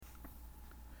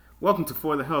Welcome to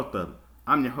For the Health of It.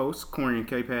 I'm your host, Corian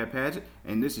K. Paget,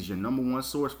 and this is your number one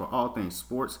source for all things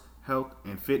sports, health,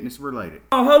 and fitness related.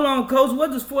 Oh, hold on, Coach. What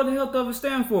does For the Health of It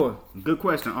stand for? Good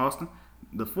question, Austin.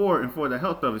 The four in For the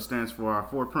Health of It stands for our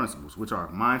four principles, which are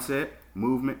mindset,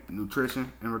 movement,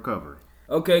 nutrition, and recovery.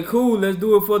 Okay, cool. Let's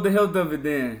do it for the health of it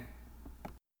then.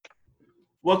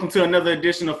 Welcome to another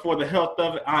edition of For the Health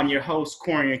of It. I'm your host,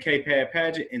 Corian K.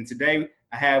 Paget, and today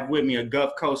I have with me a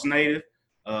Gulf Coast native,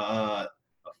 a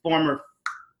former,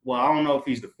 well, I don't know if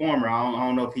he's the former, I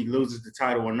don't know if he loses the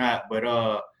title or not, but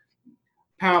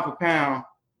pound for pound,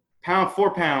 pound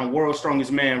for pound, world's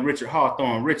strongest man, Richard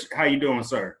Hawthorne. Richard, how you doing,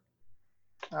 sir?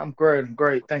 I'm great.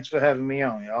 Great. Thanks for having me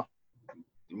on, y'all.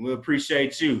 We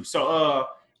appreciate you. So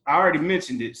I already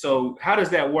mentioned it. So how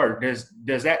does that work?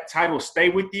 Does that title stay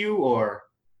with you or?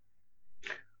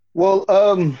 Well,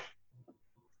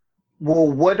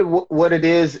 what it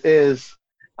is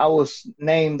I was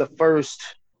named the first,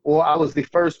 or I was the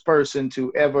first person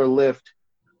to ever lift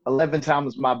 11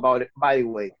 times my body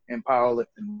weight in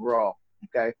powerlifting raw.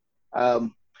 Okay.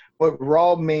 What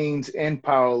raw means in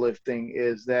powerlifting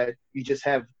is that you just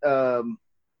have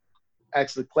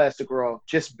actually plastic raw,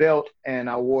 just belt, and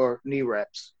I wore knee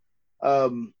wraps.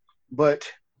 But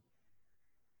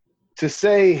to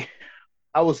say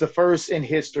I was the first in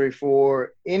history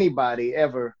for anybody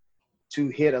ever to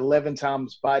hit 11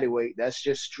 times body weight, that's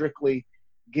just strictly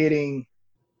getting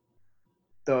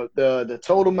the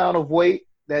total amount of weight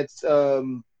that's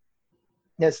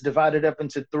divided up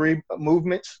into three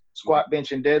movements: squat,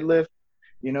 bench, and deadlift.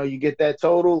 You know, you get that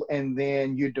total, and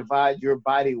then you divide your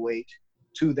body weight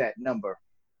to that number.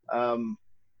 I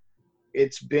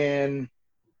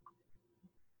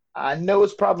know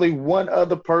it's probably one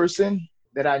other person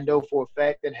that I know for a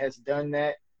fact that has done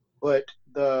that, but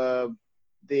the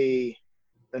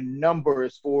number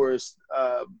as far as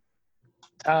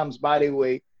times body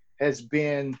weight has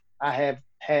been, I have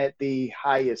had the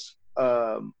highest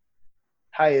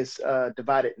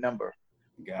divided number.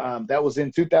 That was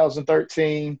in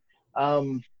 2013.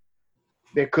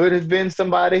 There could have been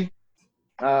somebody.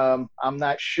 I'm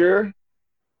not sure,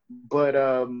 but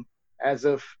as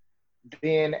of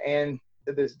then and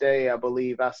to this day, I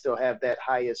believe I still have that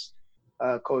highest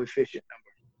coefficient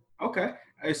number. Okay.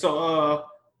 Hey, so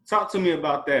talk to me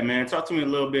about that, man. Talk to me a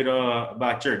little bit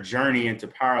about your journey into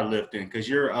powerlifting, because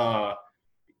you're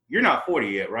not 40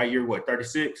 yet, right? You're what,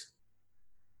 36?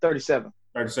 37.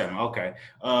 37. Okay.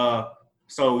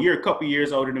 So you're a couple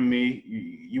years older than me.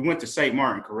 You went to St.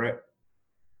 Martin, correct?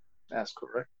 That's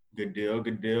correct. Good deal.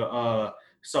 Good deal.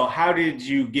 So how did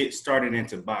you get started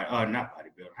into not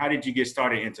bodybuilding? How did you get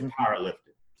started into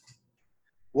powerlifting?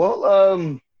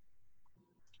 Well,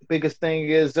 biggest thing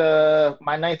is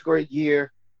my ninth grade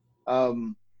year.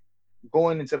 Going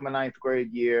into my ninth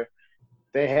grade year,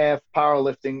 they have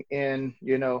powerlifting in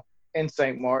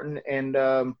St. Martin, and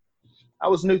I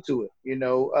was new to it.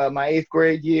 My eighth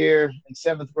grade year and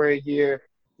seventh grade year,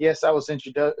 yes, I was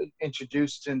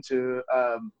introduced into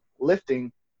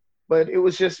lifting. But it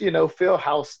was just, field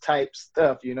house type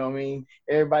stuff, you know what I mean?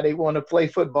 Everybody want to play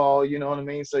football, you know what I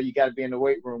mean? So you got to be in the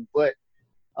weight room. But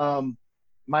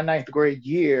my ninth grade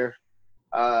year,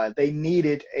 they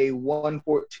needed a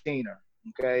 114er,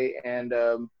 okay? And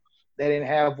they didn't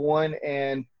have one.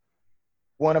 And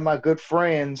one of my good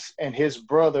friends and his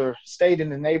brother stayed in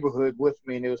the neighborhood with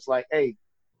me. And it was like, hey,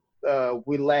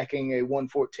 we're lacking a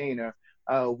 114er.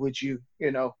 Would you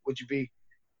be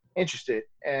interested?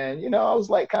 And I was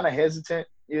like kind of hesitant,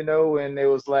 and it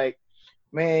was like,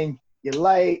 man, you're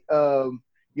light,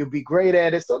 you'll be great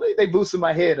at it. So they boosted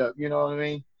my head up, you know what I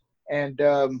mean? And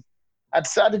I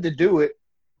decided to do it.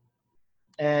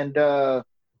 And the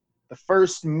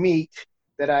first meet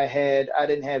that I had, I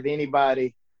didn't have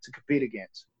anybody to compete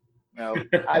against.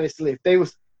 Obviously if they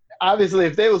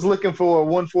was looking for a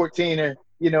 114er,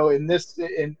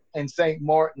 in St.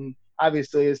 Martin,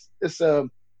 obviously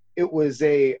it was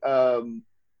a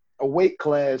weight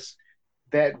class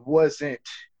that wasn't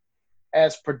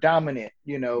as predominant,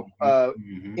 in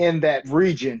that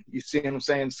region. You see what I'm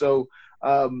saying? So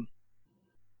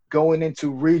going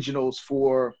into regionals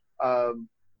for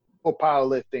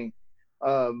powerlifting,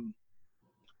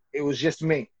 it was just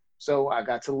me. So I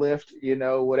got to lift,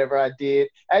 whatever I did.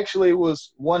 Actually, it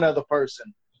was one other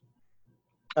person.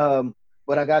 But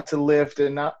I got to lift,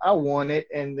 and I won it.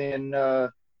 And then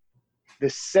the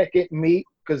second meet,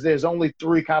 because there's only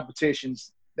 3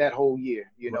 competitions that whole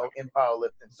year, Right. in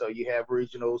powerlifting. So you have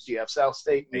regionals, you have South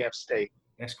State, and you have state.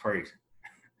 That's crazy.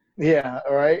 Yeah,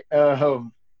 all right.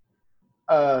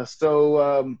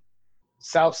 So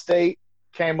South State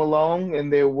came along,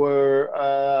 and there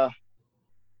were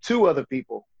 2 other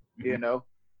people,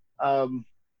 Mm-hmm.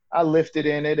 I lifted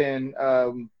in it, and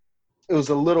it was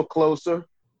a little closer,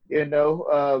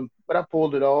 but I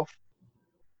pulled it off.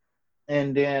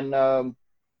 And then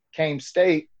came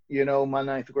state, my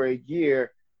ninth grade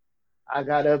year. I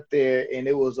got up there, and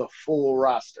it was a full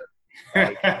roster.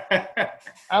 Like,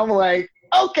 I'm like,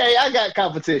 okay, I got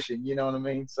competition. You know what I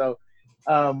mean? So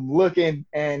looking,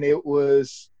 and it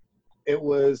was I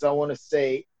want to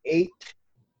say eight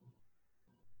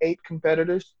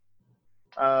competitors.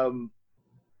 It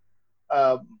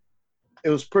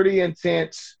was pretty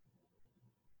intense.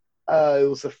 It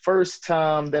was the first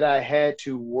time that I had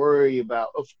to worry about,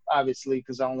 obviously,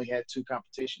 because I only had 2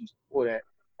 competitions before that.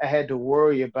 I had to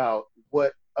worry about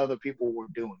what other people were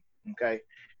doing. Okay.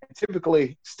 And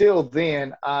typically, still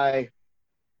then, and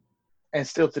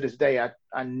still to this day,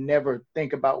 I never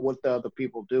think about what the other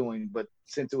people doing. But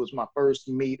since it was my first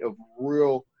meet of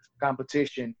real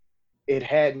competition, it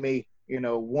had me,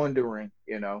 wondering,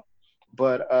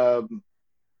 But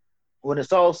when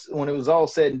it was all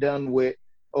said and done with,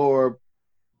 or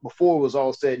before it was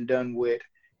all said and done with,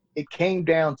 it came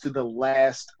down to the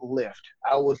last lift.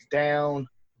 I was down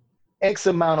X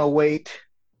amount of weight,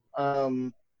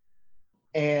 and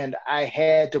I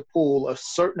had to pull a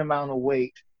certain amount of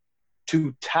weight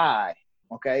to tie.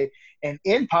 Okay. And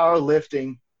in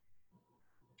powerlifting,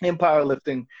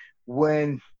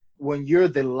 when you're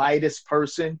the lightest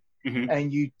person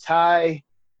and you tie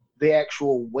the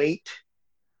actual weight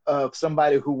of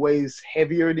somebody who weighs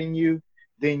heavier than you,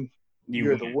 then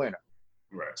you're the winner.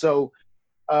 Right. So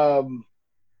I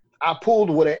pulled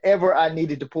whatever I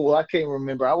needed to pull. I can't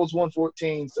remember. I was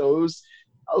 114, so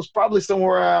I was probably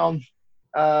somewhere around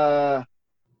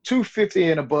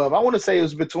 250 and above. I want to say it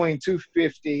was between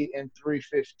 250 and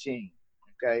 315.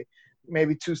 Okay,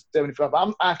 maybe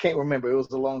 275. I can't remember. It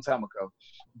was a long time ago,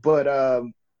 but I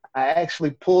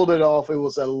actually pulled it off. It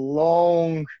was a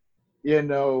long,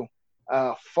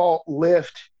 fault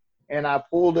lift, and I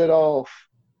pulled it off,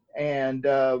 and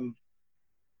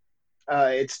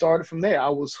it started from there. I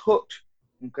was hooked.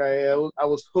 Okay, I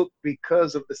was hooked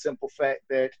because of the simple fact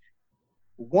that,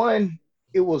 one,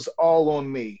 it was all on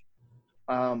me.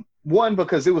 One,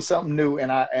 because it was something new,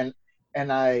 and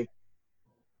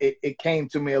it came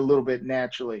to me a little bit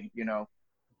naturally.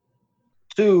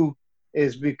 Two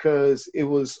is because it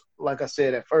was, like I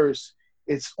said at first,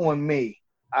 it's on me.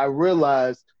 I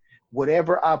realized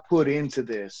whatever I put into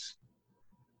this,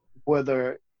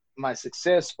 whether my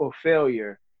success or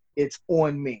failure, it's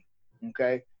on me.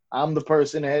 Okay. I'm the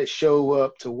person that show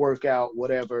up to work out,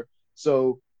 whatever.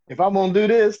 So if I'm going to do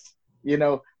this,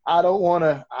 I don't want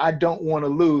to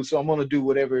lose. So I'm going to do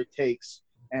whatever it takes.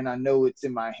 And I know it's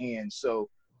in my hands. So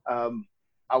I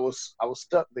was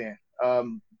stuck then.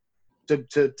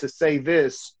 To say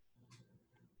this,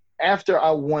 after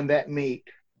I won that meet,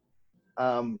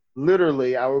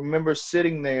 literally, I remember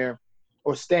sitting there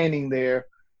or standing there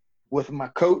with my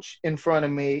coach in front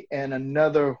of me and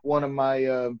another one of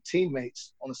my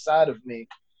teammates on the side of me,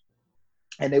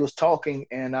 and they was talking,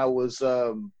 and I was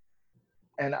kind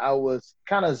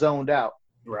of zoned out.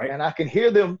 Right. And I can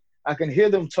hear them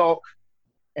talk,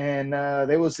 and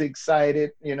they was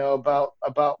excited, about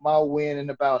my win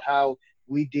and about how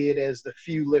we did as the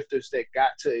few lifters that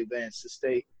got to advance to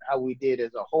state, how we did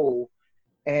as a whole.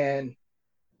 And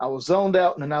I was zoned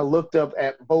out, and then I looked up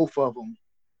at both of them,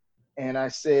 and I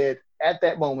said at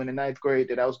that moment in ninth grade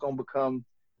that I was going to become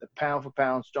the pound for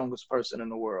pound strongest person in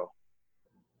the world.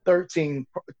 13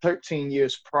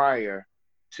 years prior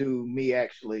to me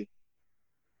actually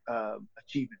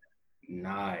achieving it.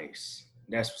 Nice.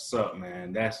 That's what's up,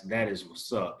 man. That is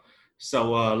what's up.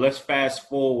 So let's fast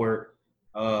forward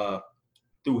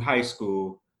through high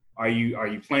school. Are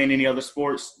you playing any other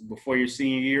sports before your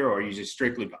senior year, or are you just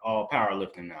strictly all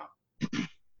powerlifting now?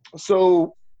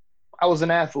 So I was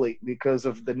an athlete because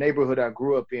of the neighborhood I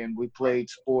grew up in. We played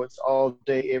sports all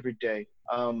day, every day.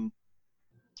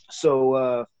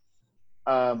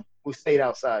 We stayed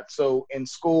outside. So in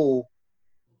school,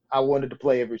 I wanted to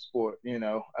play every sport,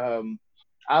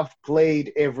 I've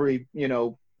played every,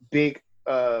 big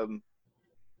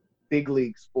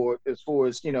league sport as far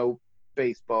as,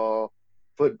 baseball,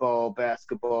 football,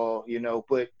 basketball,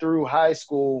 but through high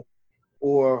school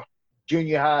or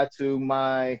junior high to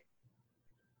my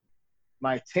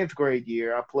 10th grade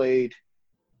year, I played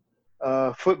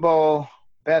football,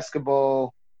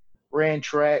 basketball, ran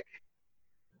track,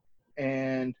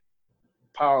 and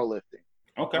powerlifting.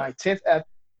 Okay.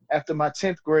 After my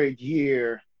 10th grade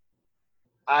year,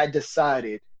 I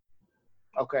decided,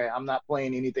 okay, I'm not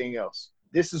playing anything else.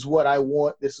 This is what I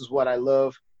want. This is what I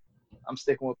love. I'm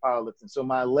sticking with powerlifting. So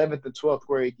my 11th and 12th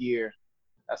grade year,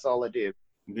 that's all I did.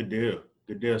 Good deal.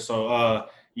 So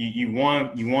you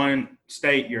won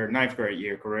state your ninth grade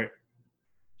year, correct?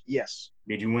 Yes.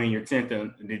 Did you win your 10th?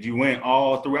 And did you win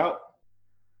all throughout?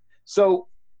 So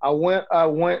I went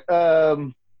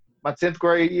my 10th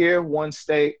grade year, one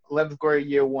state, 11th grade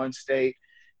year, one state,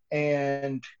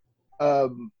 and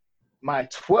my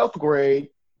 12th grade,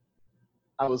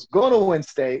 I was going to win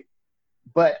state,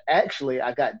 but actually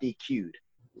I got DQ'd.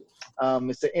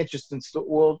 It's an interesting story.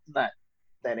 Well, not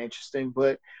that interesting,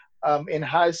 but in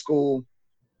high school,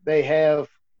 they have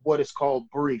what is called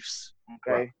briefs.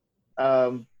 Okay.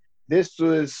 Right. This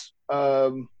was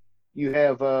you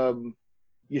have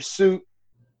your suit,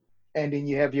 and then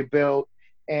you have your belt,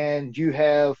 and you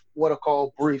have what are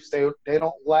called briefs. They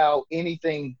don't allow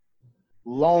anything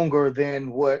longer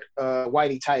than what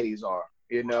whitey tighties are,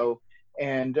 you know.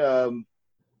 And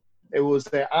it was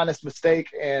an honest mistake,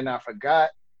 and I forgot.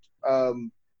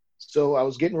 So I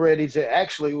was getting ready to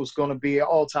actually, it was going to be an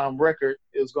all-time record.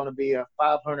 It was going to be a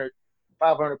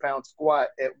 500-pound squat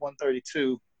at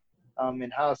 132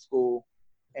 in high school.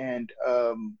 And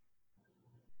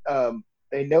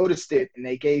they noticed it, and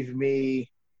they gave me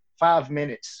 5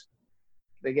 minutes.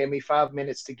 They gave me 5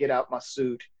 minutes to get out my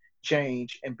suit,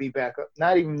 change, and be back up.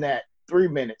 Not even that, 3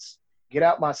 minutes. Get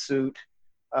out my suit,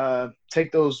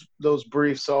 take those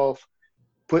briefs off,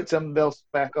 put something else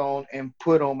back on, and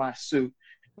put on my suit,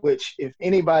 which if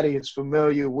anybody is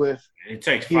familiar with – it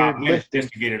takes 5 minutes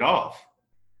just to get it off.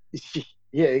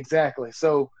 Yeah, exactly.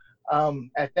 So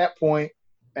at that point,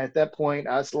 I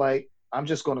was like, I'm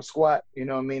just going to squat. You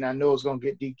know what I mean? I know it's going to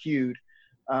get DQ'd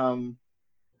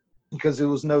because it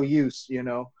was no use, you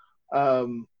know.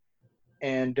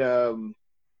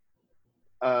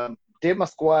 Did my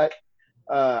squat.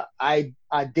 I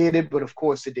did it, but of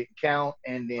course it didn't count,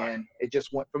 and then it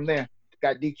just went from there.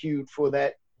 Got DQ'd for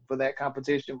that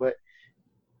competition, but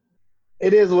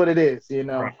it is what it is, you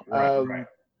know. Right.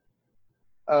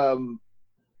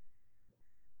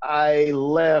 I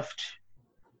left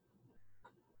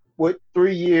with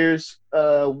 3 years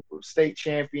state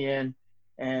champion,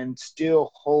 and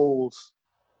still holds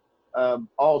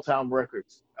all-time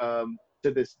records to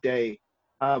this day.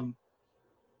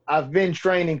 I've been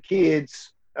training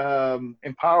kids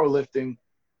in powerlifting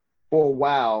for a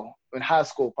while, in high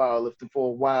school powerlifting for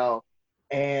a while,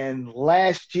 and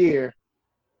last year,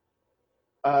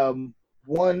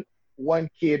 one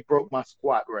kid broke my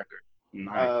squat record.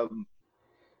 Nice.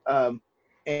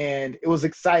 And it was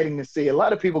exciting to see. A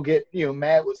lot of people get,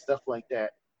 mad with stuff like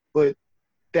that, but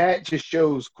that just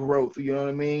shows growth, you know what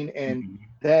I mean? And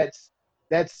that's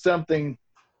something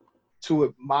to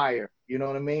admire, you know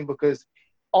what I mean? Because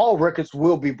all records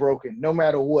will be broken no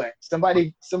matter what.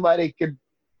 Somebody can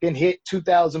hit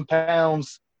 2,000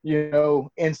 pounds,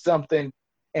 in something,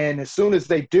 and as soon as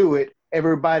they do it,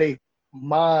 everybody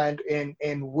mind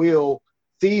and will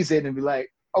sees it and be like,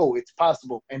 oh, it's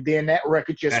possible. And then that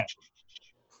record just,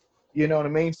 you know what I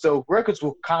mean? So records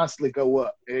will constantly go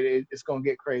up. It's going to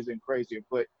get crazier and crazier.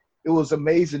 But it was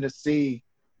amazing to see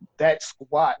that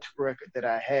squat record that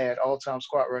I had, all-time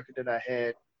squat record that I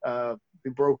had, be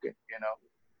broken,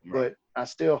 But I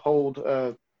still hold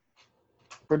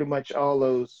pretty much all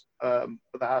those for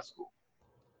the high school.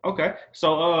 Okay.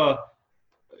 So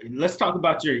let's talk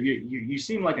about you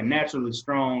seem like a naturally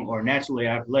strong or naturally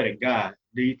athletic guy.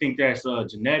 Do you think that's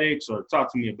genetics, or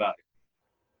talk to me about it?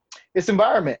 It's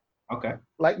environment. Okay.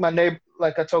 Like my neighbor,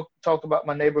 like I talked about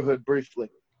my neighborhood briefly.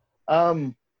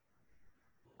 I'm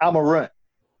a runt.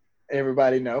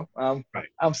 Everybody know. Right.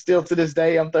 I'm still to this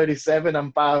day. I'm 37.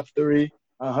 I'm 5'3",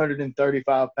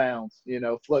 135 pounds.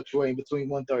 Fluctuating between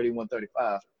 130 and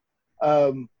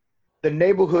 135. The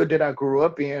neighborhood that I grew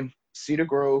up in, Cedar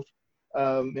Grove,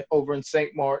 over in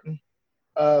St. Martin,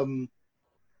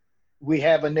 we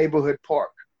have a neighborhood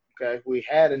park. Okay, we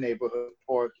had a neighborhood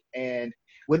park, and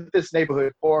with this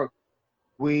neighborhood park,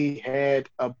 we had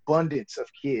abundance of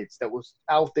kids that was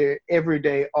out there every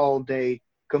day, all day,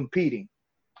 competing.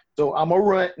 So I'm a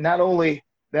runt. Not only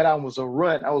that I was a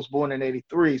runt, I was born in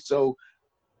 83. So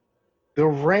the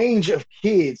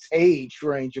age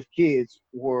range of kids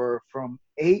were from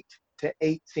 8 to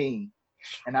 18.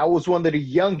 And I was one of the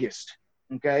youngest,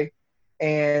 okay?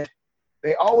 And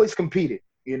they always competed,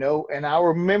 and I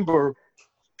remember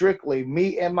strictly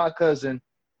me and my cousin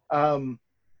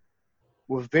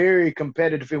were very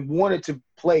competitive and wanted to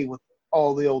play with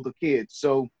all the older kids.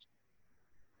 So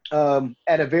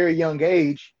at a very young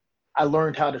age, I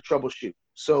learned how to troubleshoot.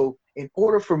 So in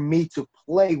order for me to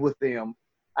play with them,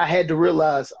 I had to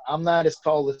realize I'm not as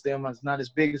tall as them, I'm not as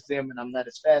big as them, and I'm not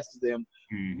as fast as them.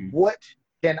 Mm-hmm. What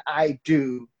can I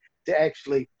do to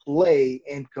actually play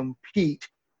and compete?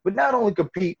 But not only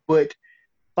compete, but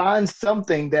find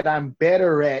something that I'm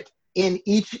better at in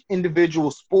each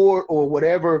individual sport or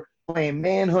whatever, playing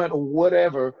manhunt or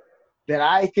whatever, that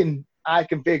I can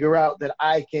figure out that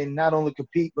I can not only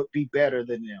compete but be better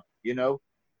than them, you know?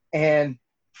 And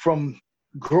from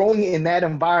growing in that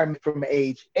environment from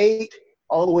age 8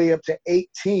 all the way up to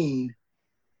 18,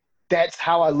 that's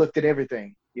how I looked at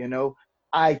everything, you know?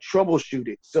 I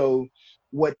troubleshooted. So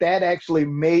what that actually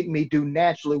made me do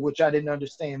naturally, which I didn't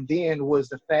understand then, was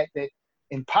the fact that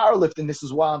in powerlifting, this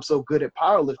is why I'm so good at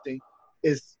powerlifting,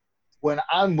 is when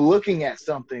I'm looking at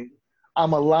something,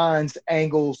 I'm a lines,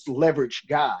 angles, leverage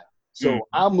guy. So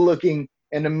I'm looking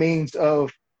in the means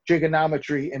of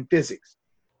trigonometry and physics.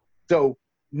 So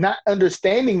not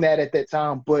understanding that at that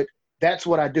time, but that's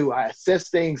what I do. I assess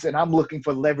things and I'm looking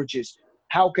for leverages.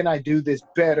 How can I do this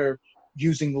better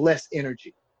using less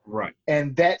energy? Right.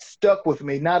 And that stuck with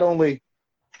me, not only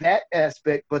that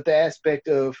aspect, but the aspect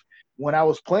of when I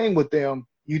was playing with them,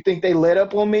 you think they let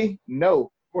up on me? No.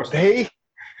 Of course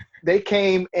they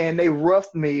came and they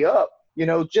roughed me up, you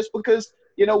know, just because,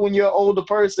 you know, when you're an older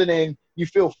person and you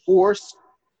feel forced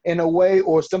in a way,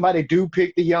 or somebody do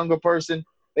pick the younger person,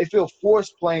 they feel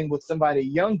forced playing with somebody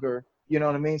younger, you know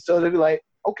what I mean? So they'll be like,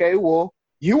 okay, well,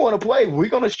 you want to play. We're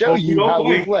going to show you how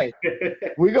we play.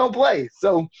 We're going to play.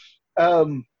 So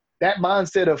that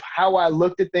mindset of how I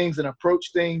looked at things and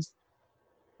approached things,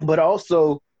 but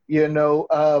also, you know,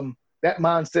 that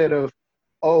mindset of,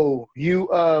 you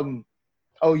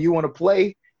want to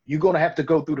play, you're going to have to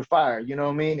go through the fire, you know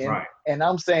what I mean? And, right. And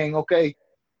I'm saying, okay,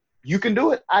 you can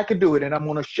do it, I can do it, and I'm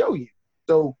going to show you.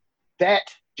 So that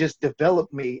just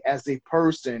developed me as a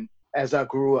person as I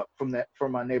grew up from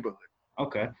my neighborhood.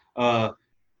 Okay.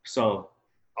 So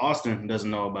Austin doesn't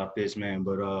know about this, man,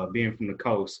 but being from the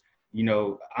coast, you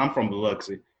know, I'm from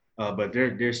Biloxi, but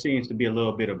there seems to be a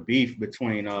little bit of beef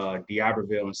between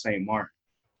D'Iberville and St. Martin.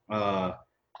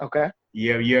 Okay.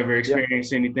 You ever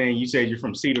experienced anything? You said you're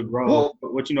from Cedar Grove. Well,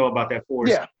 what you know about that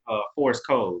Forest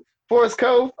Cove? Forest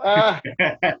Cove?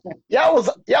 Y'all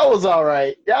was all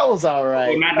right. Y'all was all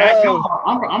right. Well,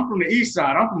 I'm from the east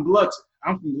side. I'm from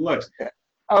Biloxi.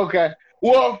 Okay.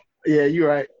 Well, yeah, you're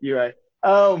right.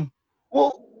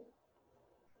 Well,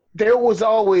 there was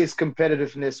always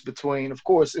competitiveness between. Of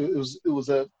course, it was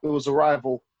a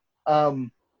rival,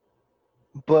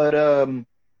 but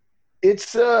it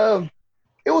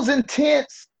was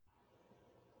intense.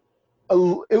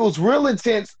 It was real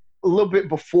intense a little bit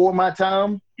before my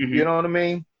time. Mm-hmm. You know what I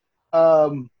mean?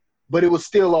 But it was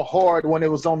still a hard when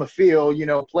it was on the field. You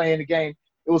know, playing the game,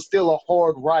 it was still a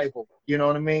hard rival. You know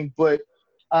what I mean? But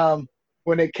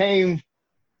when it came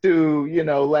to, you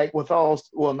know, like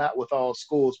not with all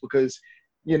schools, because,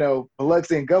 you know,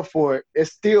 Biloxi and Gulfport,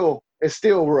 it's still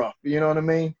rough. You know what I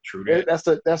mean? True. That's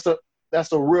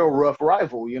a real rough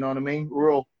rival. You know what I mean?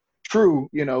 Real true.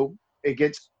 You know, it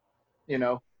gets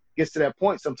to that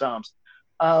point sometimes.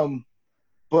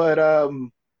 But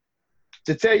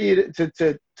to tell you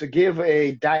to give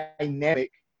a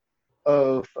dynamic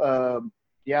of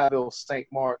D'Iberville St.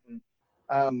 Martin.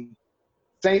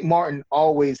 St. Martin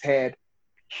always had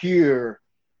pure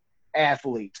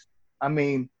athletes. I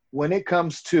mean, when it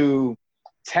comes to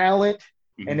talent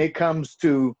and it comes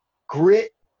to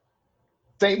grit,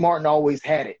 St. Martin always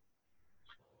had it.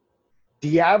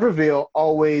 D'Iberville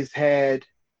always had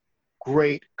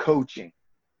great coaching.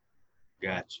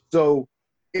 Gotcha. So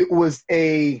it was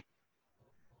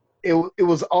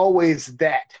always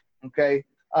that, okay?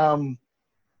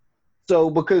 So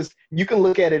because you can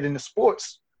look at it in the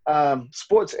sports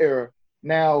era.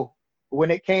 Now, when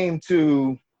it came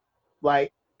to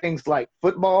like things like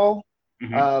football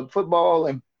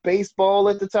and baseball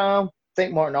at the time,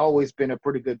 St. Martin always been a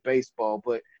pretty good baseball,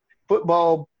 but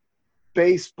football,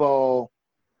 baseball,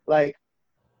 like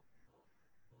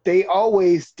they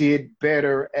always did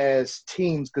better as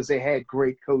teams because they had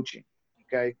great coaching.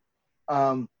 Okay.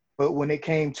 But when it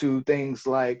came to things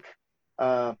like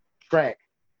track,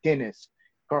 tennis,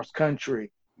 cross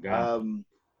country,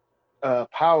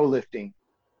 powerlifting,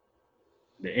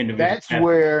 that's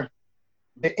where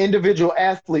the individual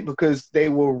athlete, because they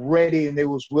were ready and they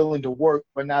was willing to work,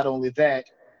 but not only that,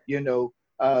 you know,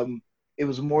 it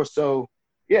was more so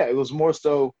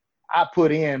I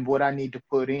put in what I need to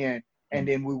put in, and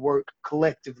then we work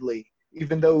collectively.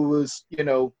 Even though it was, you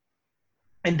know,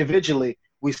 individually,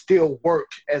 we still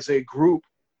worked as a group,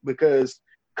 because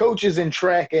coaches in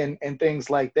track and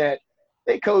things like that,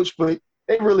 they coach, but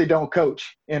they really don't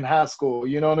coach in high school.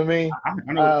 You know what I mean? I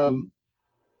know.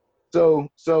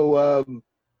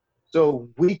 So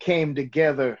we came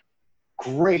together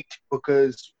great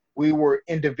because we were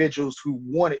individuals who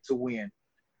wanted to win.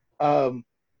 Can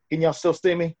y'all still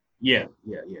see me? Yeah.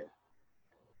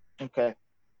 Okay.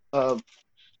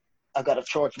 I gotta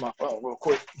charge my phone real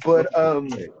quick. But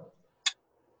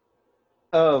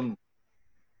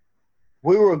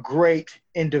we were great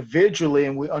individually,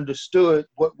 and we understood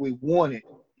what we wanted.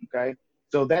 Okay,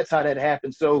 so that's how that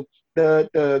happened. So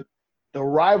the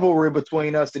rivalry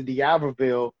between us and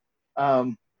D'Iberville,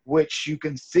 which you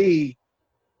can see,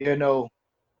 you know,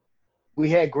 we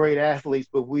had great athletes,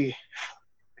 but the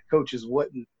coaches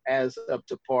wasn't as up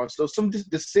to par. So some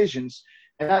decisions,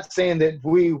 and not saying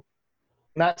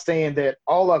that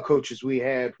all our coaches we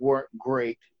had weren't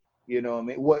great. You know, I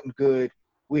mean, it wasn't good.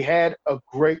 We had a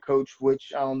great coach,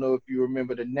 which I don't know if you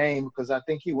remember the name because I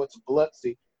think he went to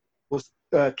Biloxi, was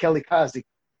Kelly Kazi.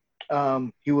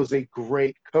 He was a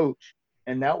great coach,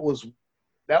 and that was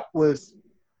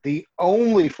the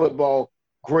only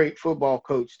great football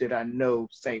coach that I know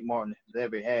St. Martin has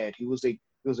ever had. He was a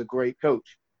great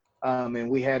coach, and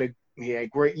we had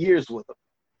great years with him.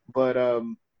 But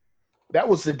that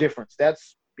was the difference.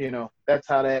 That's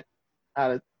how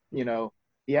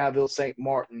D'Iberville St.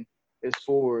 Martin as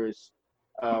far as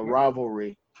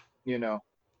rivalry,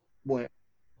 went.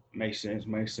 Makes sense.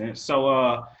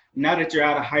 So now that you're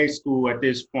out of high school at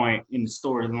this point in the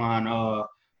storyline,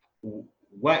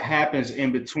 what happens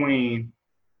in between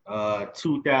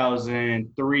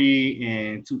 2003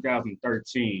 and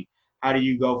 2013? How do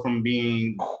you go from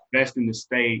being best in the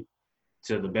state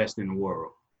to the best in the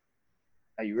world?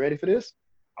 Are you ready for this?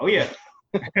 Oh yeah.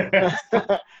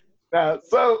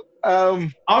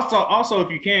 Also, if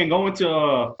you can go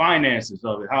into finances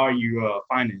of it, how are you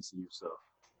financing yourself?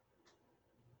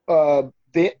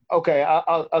 Okay,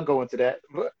 I'll go into that.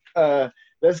 But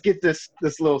let's get this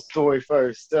little story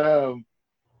first.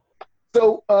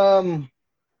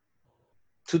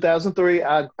 2003,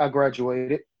 I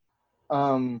graduated,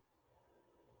 and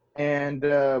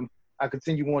I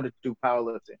continued wanting to do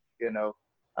powerlifting.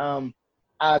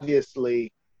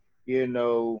 Obviously,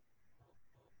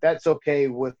 that's okay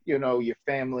with your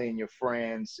family and your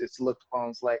friends. It's looked upon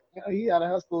as like, he out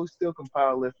of high school, he still can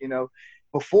powerlift.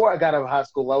 Before I got out of high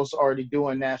school, I was already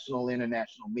doing national,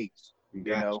 international meets.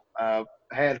 I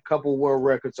had a couple world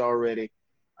records already.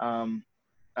 In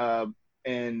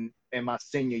my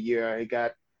senior year, I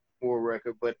got world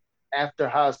record. But after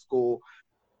high school,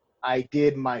 I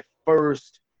did my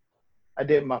first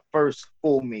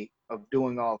full meet of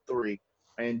doing all three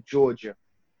in Georgia.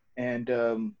 And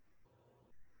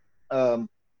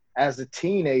as a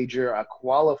teenager, I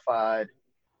qualified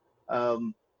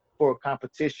for a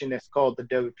competition that's called the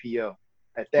WPO.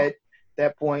 At that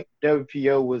point,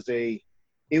 WPO was a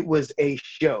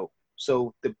show.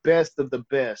 So the best of the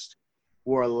best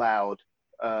were allowed.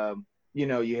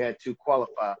 You had to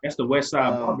qualify. That's the West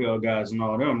Side Barbell guys and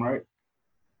all them, right?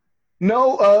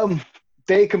 No,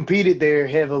 they competed there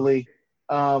heavily.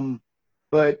 But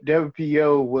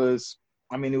WPO was,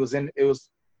 it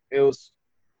was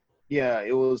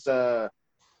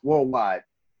worldwide.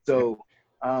 So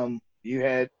you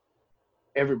had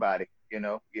everybody,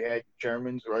 you had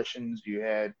Germans, Russians, you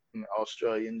had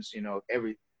Australians,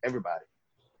 everybody.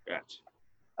 Gotcha.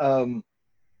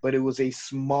 But it was a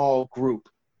small group.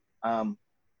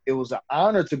 It was an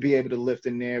honor to be able to lift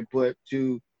in there, but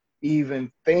to even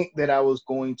think that I was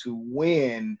going to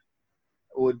win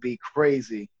would be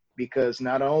crazy, because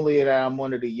not only that I'm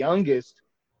one of the youngest,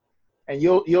 and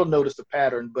you'll notice the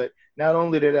pattern, but not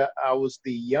only that I was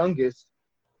the youngest,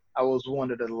 I was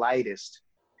one of the lightest.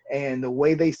 And the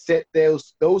way they set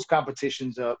those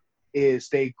competitions up is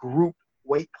they group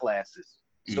weight classes.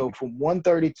 Mm-hmm. So from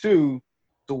 132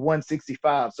 to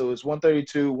 165. So it's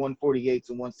 132, 148,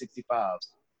 and 165.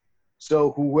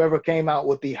 So whoever came out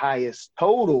with the highest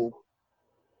total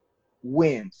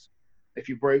wins. If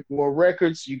you break world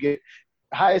records, you get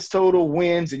highest total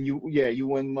wins, and you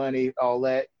win money, all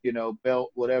that,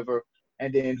 belt, whatever.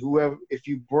 And then if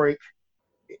you break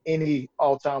any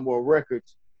all-time world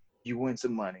records, you win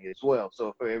some money as well.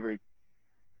 So for every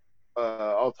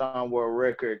all-time world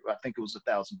record, I think it was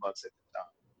 $1,000 at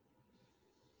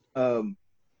the time.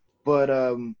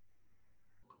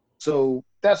 So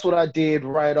that's what I did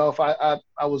right off. I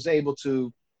was able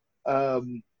to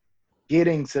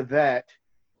getting to that.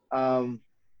 I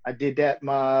did that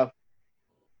my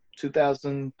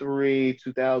 2003,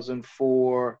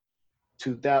 2004,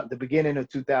 the beginning of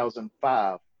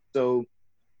 2005. So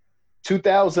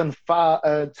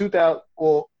 2005,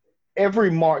 every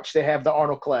March they have the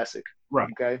Arnold Classic. Right.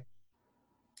 Okay.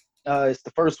 It's the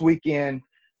first weekend.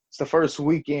 It's the first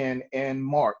weekend in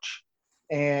March,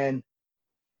 and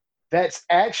that's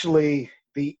actually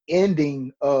the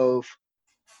ending of.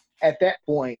 At that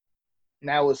point,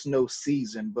 now it's no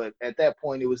season, but at that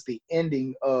point it was the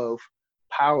ending of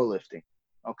powerlifting.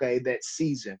 Okay, that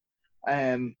season.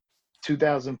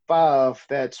 2005,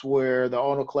 that's where the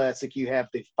Arnold Classic, you have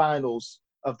the finals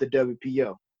of the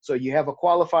WPO. So you have a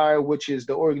qualifier, which is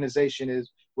the organization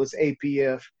was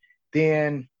APF.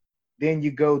 Then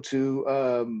you go to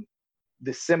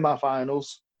the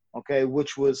semifinals, okay,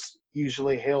 which was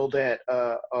usually held at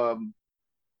a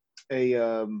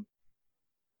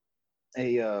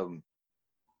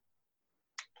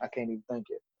I can't even think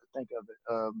of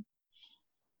it.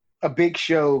 A big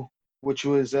show, which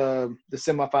was the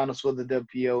semifinals for the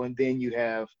WPO, and then you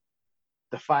have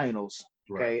the finals,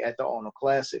 okay, at the Arnold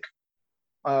Classic.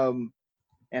 And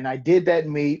I did that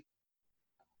meet,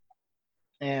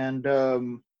 and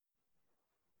that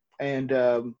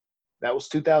was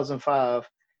 2005.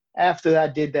 After I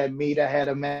did that meet, I had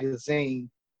a magazine.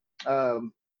 I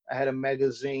had a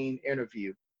magazine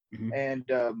interview,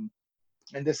 Mm-hmm.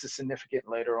 And this is significant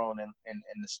later on in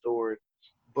the story.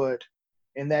 But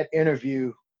in that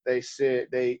interview, they said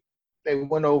they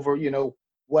went over,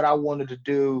 what I wanted to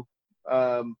do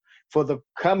for the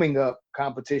coming up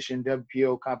competition,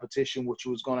 WPO competition, which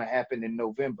was going to happen in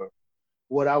November.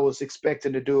 What I was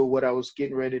expecting to do, what I was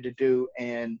getting ready to do,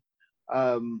 and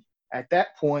at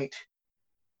that point,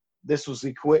 this was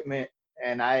equipment,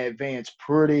 and I advanced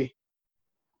pretty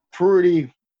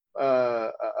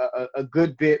a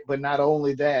good bit. But not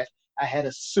only that, I had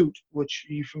a suit, which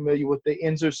you familiar with the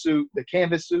Inzer suit, the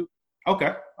canvas suit?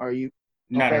 Okay. Are you?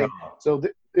 Not okay. at all. So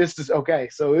this is okay.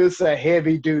 So it's a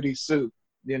heavy duty suit.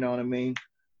 You know what I mean?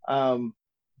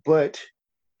 But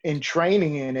in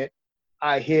training in it,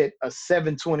 I hit a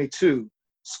 722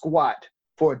 squat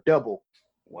for a double.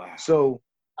 Wow. So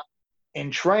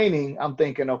in training, I'm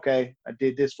thinking, okay, I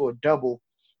did this for a double.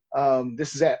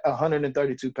 This is at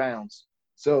 132 pounds.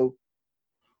 So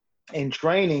in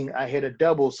training, I hit a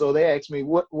double. So they asked me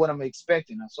what I'm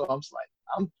expecting. So I'm just like,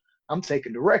 I'm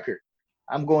taking the record.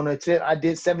 I'm going to I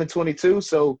did 722.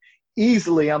 So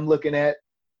easily I'm looking at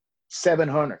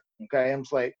 700. Okay. I'm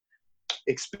just like,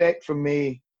 expect for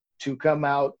me to come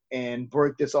out and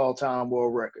break this all-time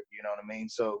world record. You know what I mean?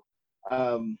 So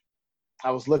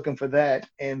I was looking for that.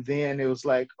 And then it was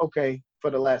like, okay, for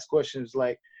the last question, it's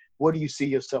like, what do you see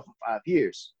yourself in 5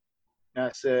 years? And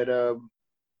I said,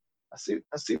 I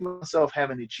see myself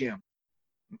having a gym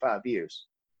in 5 years.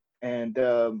 And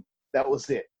that was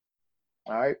it.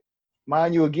 All right.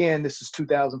 Mind you, again, this is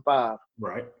 2005.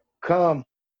 Right. Come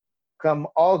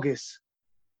August,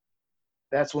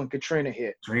 that's when Katrina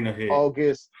hit.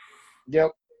 August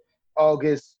 28th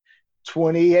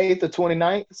or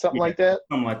 29th, something like that.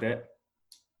 Something like that.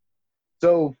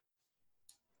 So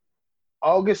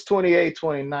August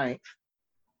 28th,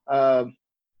 29th,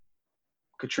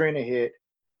 Katrina hit.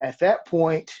 At that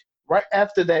point, right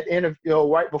after that interview,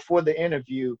 right before the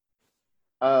interview,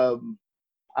 I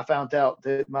found out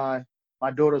that my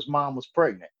daughter's mom was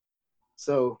pregnant.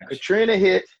 So Katrina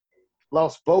hit,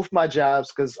 lost both my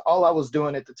jobs because all I was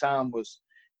doing at the time was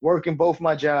working both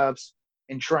my jobs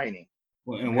and training.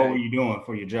 Well, and what were you doing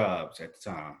for your jobs at the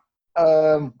time?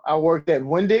 I worked at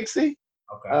Winn-Dixie.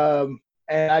 Okay.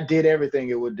 And I did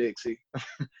everything at Winn-Dixie.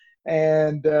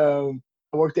 And I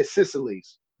worked at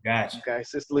Sicily's. Gotcha. Okay,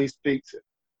 Sicily's Pizza.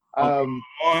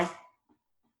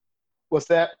 What's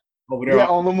that? Over there. Yeah,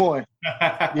 on Lemoyne.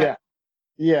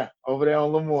 Yeah, over there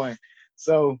on Lemoyne.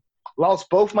 So lost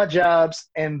both my jobs,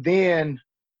 and then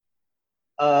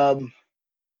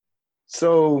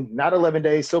so not 11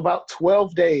 days, so about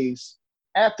 12 days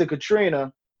after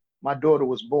Katrina, my daughter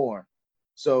was born.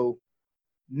 So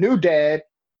new dad,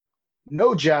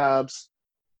 no jobs,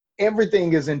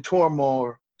 everything is in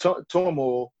turmoil,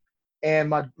 and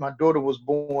my daughter was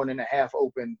born in a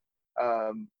half-open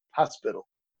hospital.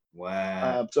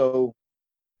 Wow. So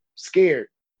scared,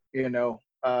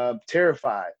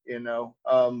 terrified,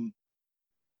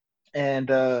 and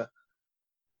at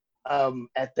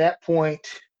that point,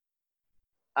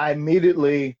 I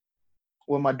immediately,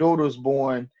 when my daughter was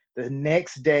born, the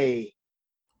next day,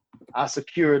 I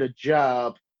secured a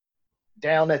job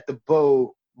down at the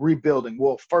Bow rebuilding.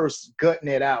 Well, first gutting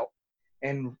it out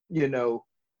and,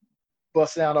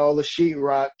 busting out all the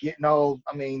sheetrock,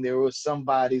 there was some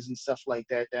bodies and stuff like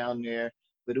that down there,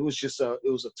 but it was a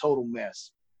total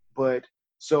mess. But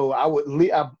so I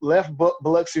left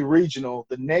Biloxi Regional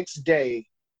the next day,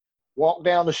 walked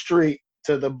down the street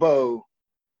to the Bow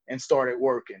and started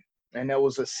working. And that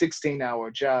was a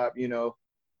 16-hour job,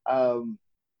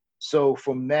 so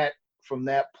from that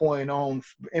point on,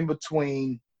 in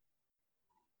between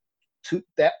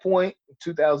that point,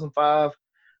 2005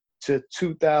 to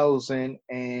 2000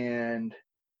 and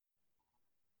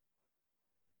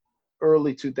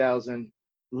early 2000,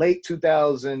 late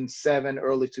 2007,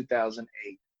 early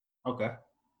 2008. Okay.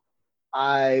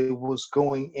 I was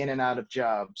going in and out of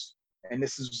jobs. And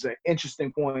this is an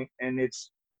interesting point, and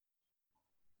it's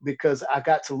because I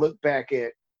got to look back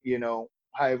at,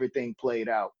 how everything played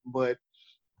out. But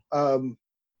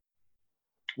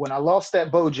when I lost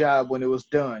that bow job, when it was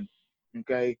done,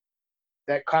 okay,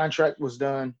 that contract was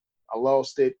done. I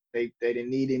lost it. They didn't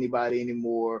need anybody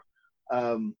anymore.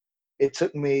 It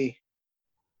took me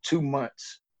 2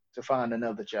 months to find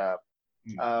another job.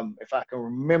 If I can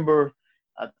remember,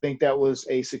 I think that was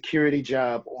a security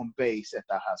job on base at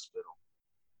the hospital.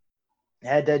 I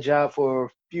had that job for a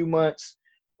few months,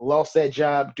 lost that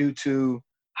job due to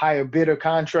higher bidder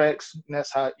contracts. And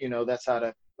that's how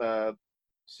the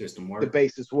System work. the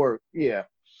bases work. Yeah.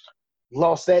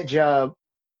 Lost that job.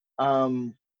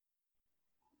 And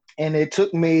it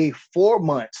took me 4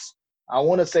 months. I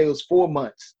want to say it was 4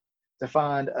 months to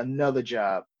find another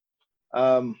job.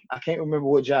 I can't remember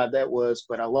what job that was,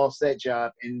 but I lost that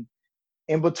job. And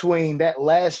in between that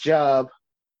last job,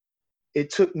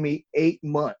 it took me 8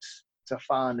 months to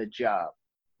find a job.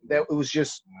 That it was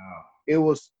just, Wow. it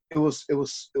was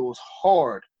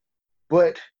hard.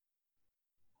 But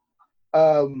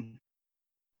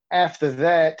after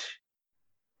that,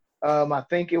 I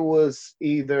think it was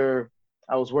either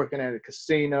I was working at a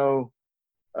casino,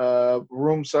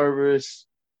 room service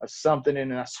or something,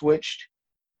 and I switched.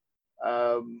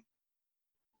 I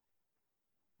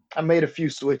made a few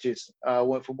switches.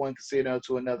 Went from one casino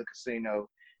to another casino,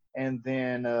 and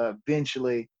then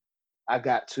eventually I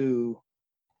got to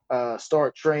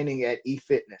start training at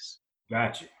eFitness.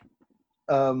 Gotcha.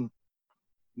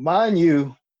 Mind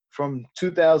you, from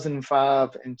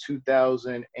 2005 and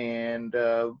 2000 and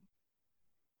I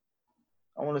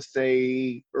want to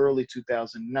say early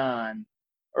 2009,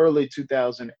 early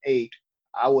 2008,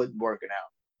 I wasn't working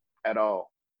out at all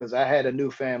because I had a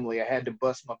new family. I had to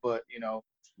bust my butt,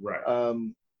 Right.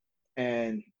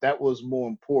 And that was more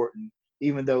important.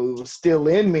 Even though it was still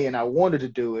in me and I wanted to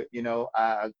do it,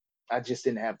 I just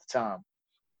didn't have the time.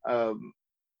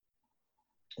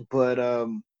 But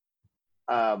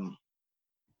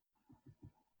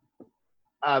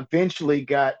I eventually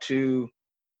got to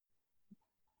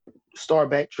start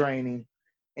back training,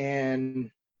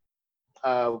 and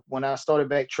when I started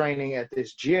back training at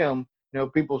this gym,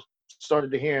 people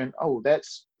started to hearing, oh,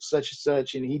 that's such and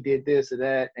such, and he did this or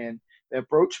that, and they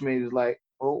approached me, was like,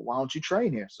 oh, why don't you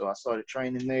train here? So I started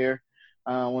training there.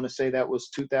 I want to say that was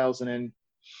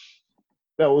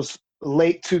that was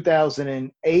late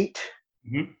 2008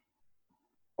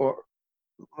 or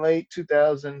late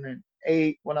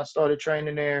 2008 when I started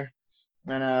training there,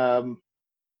 and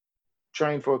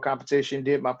trained for a competition,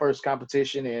 did my first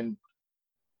competition in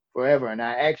forever. And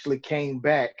I actually came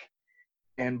back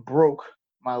and broke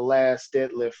my last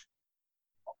deadlift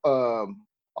world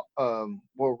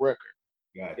record.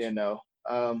 Gotcha.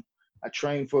 I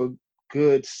trained for a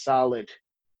good solid,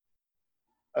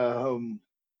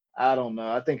 I don't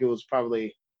know, I think it was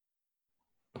probably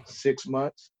 6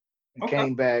 months, and Okay.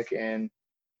 came back, and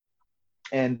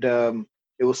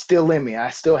it was still in me. I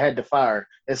still had the fire.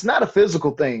 It's not a physical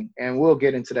thing, and we'll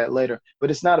get into that later, but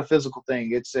it's not a physical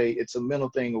thing. It's a mental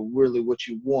thing of really what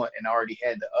you want, and I already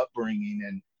had the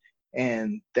upbringing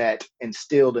and that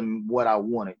instilled in what I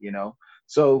wanted,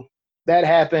 So that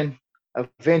happened.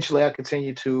 Eventually, I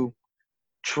continued to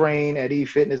train at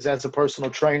eFitness as a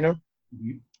personal trainer.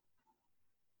 Mm-hmm.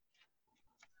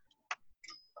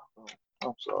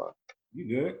 I'm sorry. You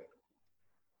good?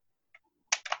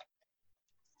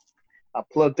 I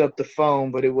plugged up the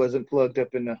phone, but it wasn't plugged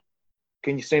up in the.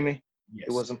 Can you see me? Yes.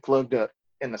 It wasn't plugged up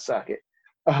in the socket.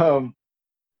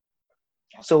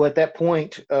 So at that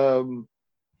point, I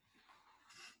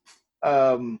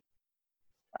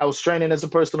was training as a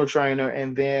personal trainer,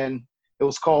 and then it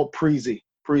was called Prezi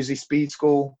Speed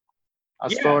School. I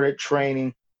started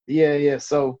training. Yeah.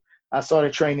 So I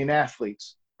started training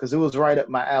athletes because it was right up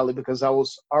my alley because I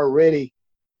was already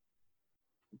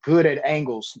good at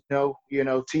angles,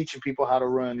 teaching people how to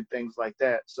run and things like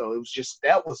that. So it was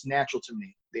that was natural to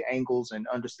me, the angles and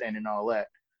understanding all that.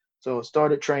 So I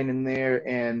started training there,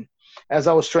 and as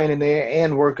I was training there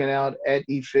and working out at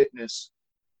eFitness,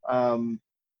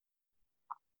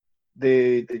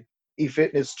 the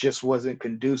eFitness just wasn't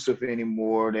conducive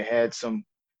anymore. They had some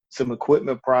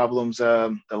equipment problems.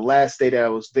 The last day that I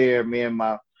was there, me and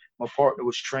my partner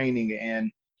was training,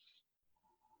 and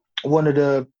one of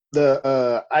the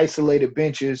isolated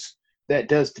benches that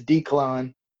does the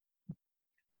decline,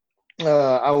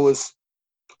 I was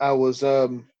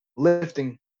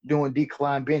lifting, doing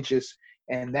decline benches,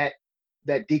 and that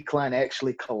decline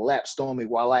actually collapsed on me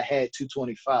while I had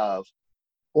 225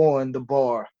 on the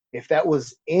bar. If that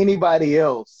was anybody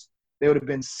else, they would have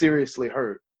been seriously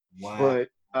hurt. Wow.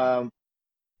 But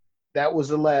that was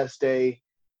the last day,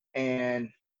 and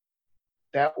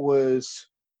that was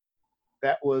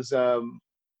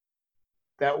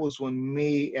when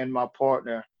me and my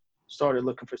partner started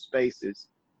looking for spaces.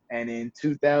 And in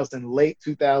late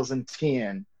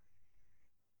 2010,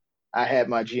 I had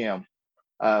my gym,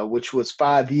 which was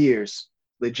 5 years,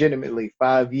 legitimately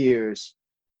 5 years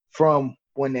from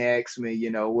when they asked me,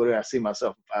 where do I see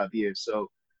myself in 5 years? So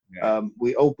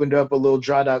we opened up a little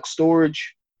dry dock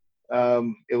storage.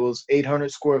 It was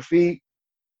 800 square feet.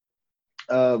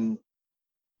 At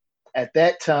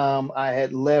that time, I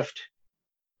had left.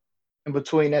 In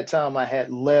between that time, I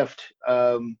had left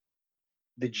the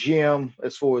gym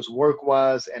as far as work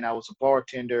wise, and I was a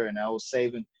bartender, and I was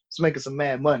making some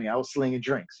mad money. I was slinging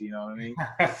drinks, you know what I mean?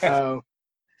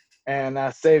 And I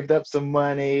saved up some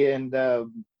money, and I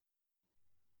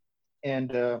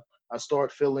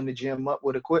started filling the gym up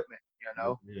with equipment.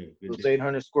 It was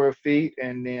 800 square feet,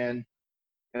 and then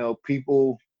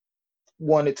people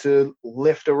wanted to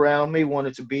lift around me,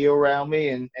 wanted to be around me,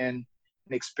 and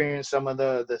experience some of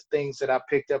the things that I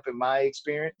picked up in my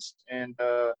experience. And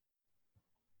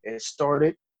it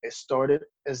started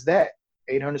as that.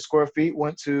 800 square feet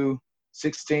went to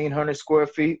 1,600 square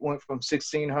feet, went from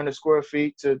 1,600 square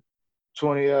feet to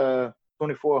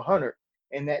 2,400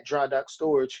 in that dry dock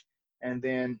storage. And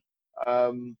then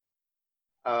 5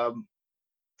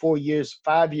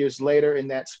 years later in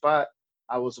that spot,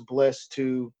 I was blessed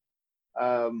to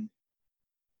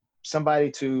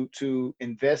somebody to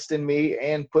invest in me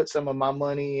and put some of my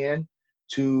money in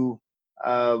to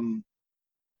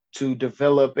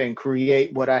develop and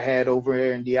create what I had over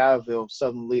here in D'Iberville,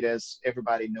 Southern Elite, as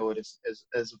everybody know it as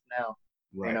of now.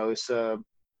 Right. It's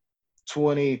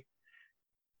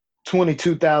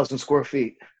 22,000 square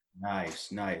feet.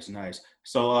 Nice.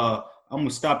 So I'm gonna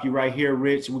stop you right here,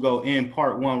 Rich. We're gonna end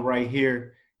part 1 right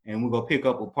here, and we're gonna pick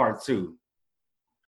up with part 2.